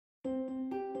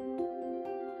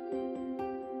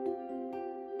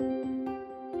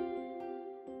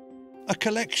A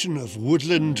collection of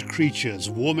woodland creatures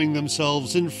warming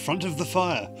themselves in front of the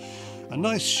fire. A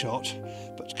nice shot,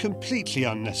 but completely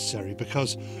unnecessary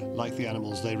because, like the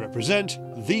animals they represent,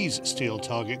 these steel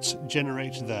targets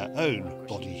generate their own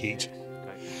body heat.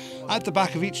 At the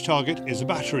back of each target is a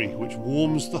battery which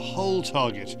warms the whole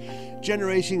target,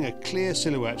 generating a clear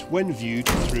silhouette when viewed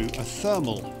through a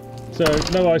thermal. So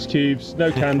no ice cubes, no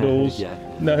candles, yeah.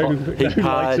 no heat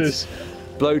lighters. pads,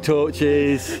 blow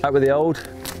torches. Out with the old,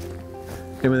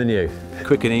 in with the new.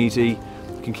 Quick and easy.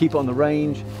 You can keep it on the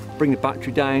range, bring the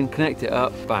battery down, connect it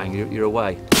up, bang, you're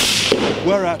away.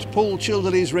 We're at Paul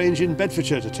Childerley's range in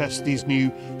Bedfordshire to test these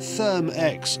new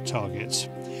Therm-X targets.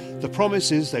 The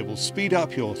promise is they will speed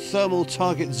up your thermal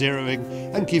target zeroing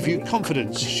and give you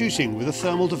confidence shooting with a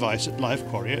thermal device at live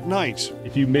quarry at night.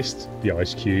 If you missed the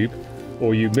ice cube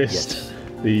or you missed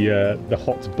the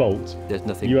hot bolt, there's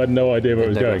nothing. You had no idea where it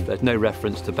was going. There's no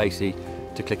reference to basically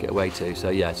to click it away to. So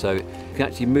yeah, so you can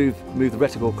actually move the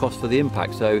reticle across for the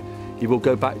impact. So you will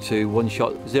go back to one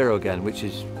shot zero again, which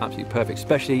is absolutely perfect,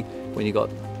 especially when you've got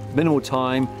minimal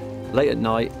time, late at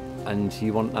night, and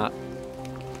you want that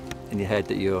in your head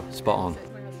that you're spot on.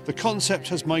 The concept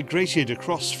has migrated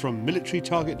across from military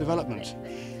target development.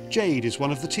 Jade is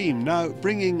one of the team now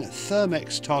bringing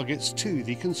Therm-X targets to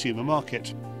the consumer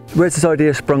market. Where's this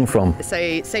idea sprung from?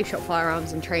 So Safe Shot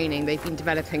Firearms and Training, they've been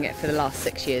developing it for the last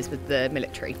 6 years with the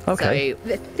military. Okay. So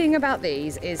the thing about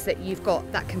these is that you've got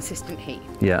that consistent heat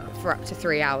for up to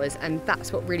 3 hours, and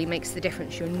that's what really makes the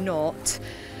difference. You're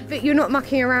not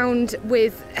mucking around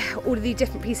with all of these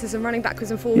different pieces and running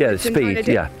backwards and forwards. Yeah,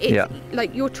 speed,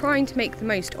 Like you're trying to make the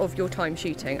most of your time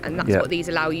shooting, and that's what these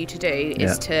allow you to do,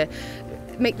 is to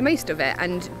make the most of it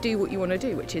and do what you want to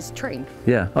do, which is train.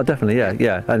 Yeah, oh definitely,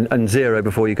 yeah. And zero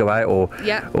before you go out,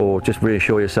 or just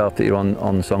reassure yourself that you're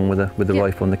on song with the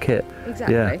rifle and the kit.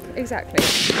 Exactly.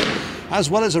 As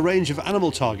well as a range of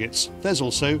animal targets, there's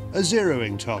also a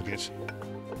zeroing target.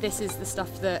 This is the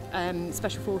stuff that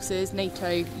Special Forces, NATO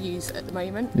use at the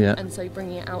moment, and so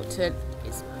bringing it out to,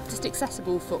 it's just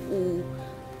accessible for all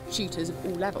shooters of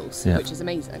all levels, which is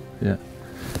amazing. Yeah,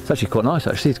 it's actually quite nice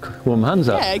actually, to warm my hands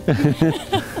up.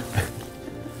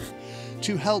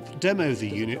 To help demo the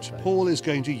unit, Paul is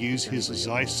going to use his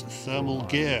Zeiss thermal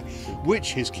gear,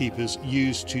 which his keepers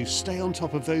use to stay on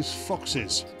top of those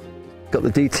foxes. Got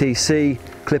the DTC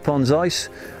clip-on Zeiss,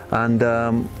 and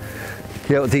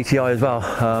yeah, got DTI as well,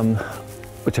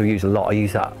 which I use a lot. I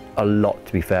use that a lot,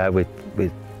 to be fair, with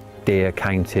deer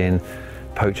counting,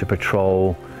 poacher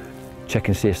patrol,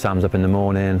 checking to see if Sam's up in the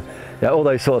morning, all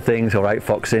those sort of things, or out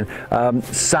foxing.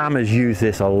 Sam has used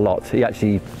this a lot.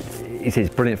 It's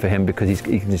brilliant for him because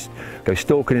he can just go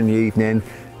stalking in the evening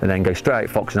and then go straight out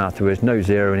foxing afterwards, no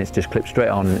zero, and it's just clipped straight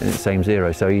on and it's the same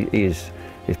zero. So he's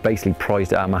basically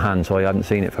prized it out of my hand, so I haven't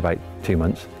seen it for about 2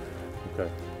 months. Okay.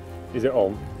 Is it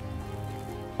on?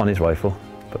 On his rifle,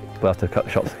 but we'll have to cut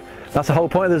shots. That's the whole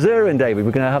point of the zeroing, David.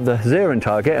 We're going to have the zeroing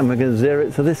target and we're going to zero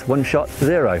it to this one shot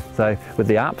zero. So with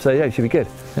the app, so yeah, it should be good.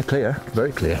 Yeah, clear,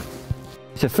 very clear.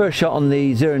 So first shot on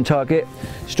the zeroing target,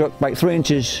 struck about 3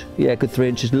 inches, yeah, good 3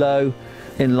 inches low,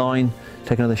 in line,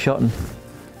 take another shot and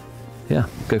yeah,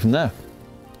 go from there.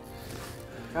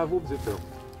 How warm does it feel?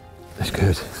 It's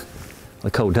good. The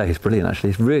cold day is brilliant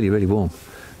actually, it's really, really warm,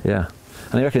 yeah.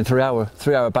 And I reckon 3 hour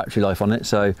battery life on it,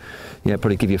 so yeah,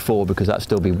 probably give you 4 because that'll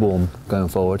still be warm going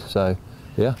forward. So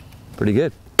yeah, pretty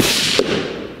good.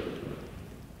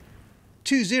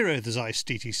 To zero the Zeiss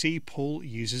DTC, Paul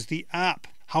uses the app.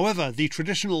 However, the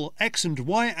traditional X and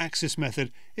Y axis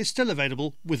method is still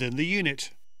available within the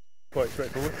unit. Quite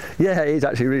straightforward. Yeah, it is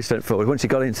actually really straightforward. Once you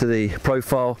got into the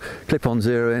profile, clip on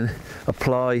zero in,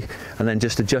 apply, and then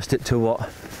just adjust it to what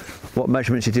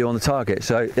measurements you do on the target.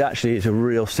 So it actually is a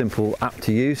real simple app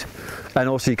to use, and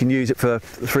also you can use it for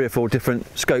 3 or 4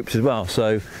 different scopes as well. So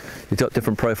you've got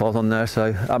different profiles on there,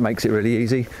 so that makes it really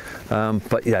easy.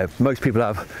 But yeah, most people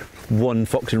have one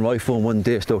foxing rifle and one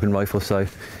deer stalking rifle, so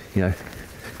you know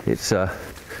it's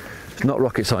not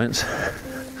rocket science.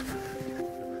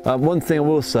 One thing I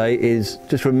will say is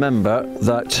just remember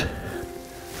that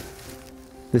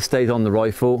this stays on the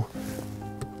rifle,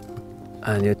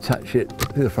 and you attach it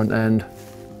to the front end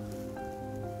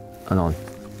and on.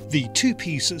 The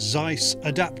 2-piece Zeiss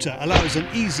adapter allows an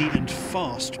easy and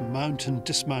fast mount and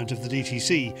dismount of the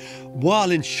DTC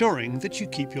while ensuring that you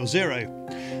keep your zero.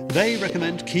 They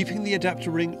recommend keeping the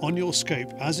adapter ring on your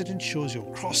scope as it ensures your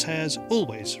crosshairs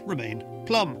always remain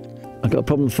plumb. I've got a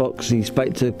problem, Fox. He's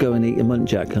about to go and eat a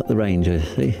muntjac at the range, I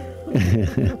see.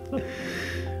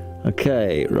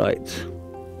 Okay, right.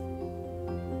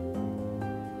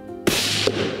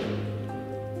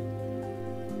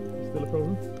 Still a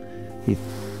problem?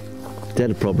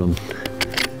 Dead a problem.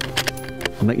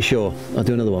 I'll make sure. I'll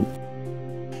do another one.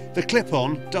 The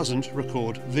clip-on doesn't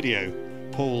record video.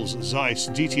 Paul's Zeiss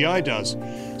DTI does,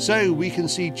 so we can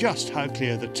see just how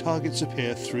clear the targets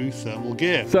appear through thermal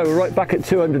gear. So we're right back at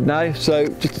 200 now, so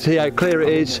just to see how clear it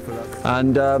is,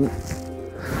 and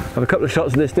have a couple of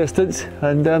shots of this distance,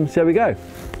 and see how we go.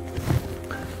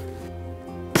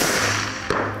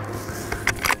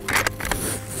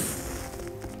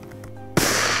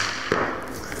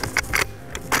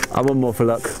 And one more for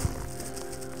luck.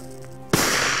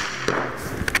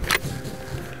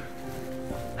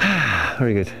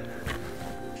 Very good.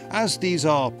 As these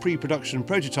are pre-production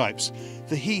prototypes,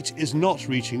 the heat is not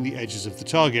reaching the edges of the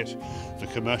target. The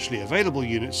commercially available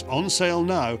units on sale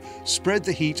now spread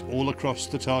the heat all across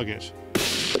the target.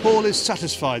 Paul is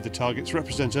satisfied the targets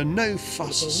represent a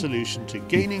no-fuss solution to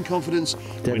gaining confidence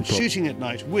when shooting at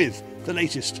night with the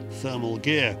latest thermal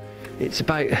gear. It's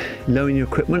about knowing your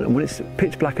equipment, and when it's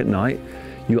pitch black at night,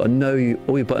 you got to know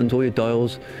all your buttons, all your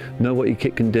dials, know what your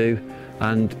kit can do.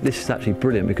 And this is actually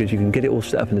brilliant because you can get it all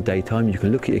set up in the daytime. You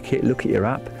can look at your kit, look at your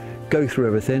app, go through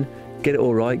everything, get it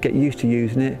all right, get used to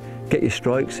using it, get your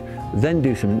strikes, then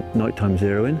do some nighttime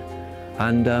zeroing.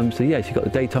 And so yes, you've got the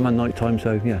daytime and nighttime,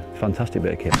 so yeah, fantastic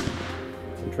bit of kit.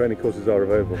 And training courses are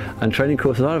available. And training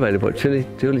courses are available at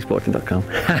childerleysporting.com.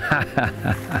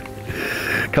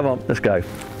 Come on, let's go.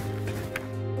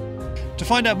 To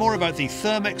find out more about the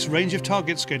Therm-X range of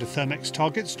targets, go to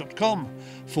thermxtargets.com.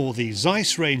 For the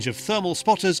Zeiss range of thermal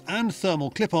spotters and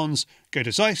thermal clip-ons, go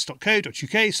to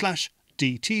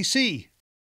zeiss.co.uk/DTC.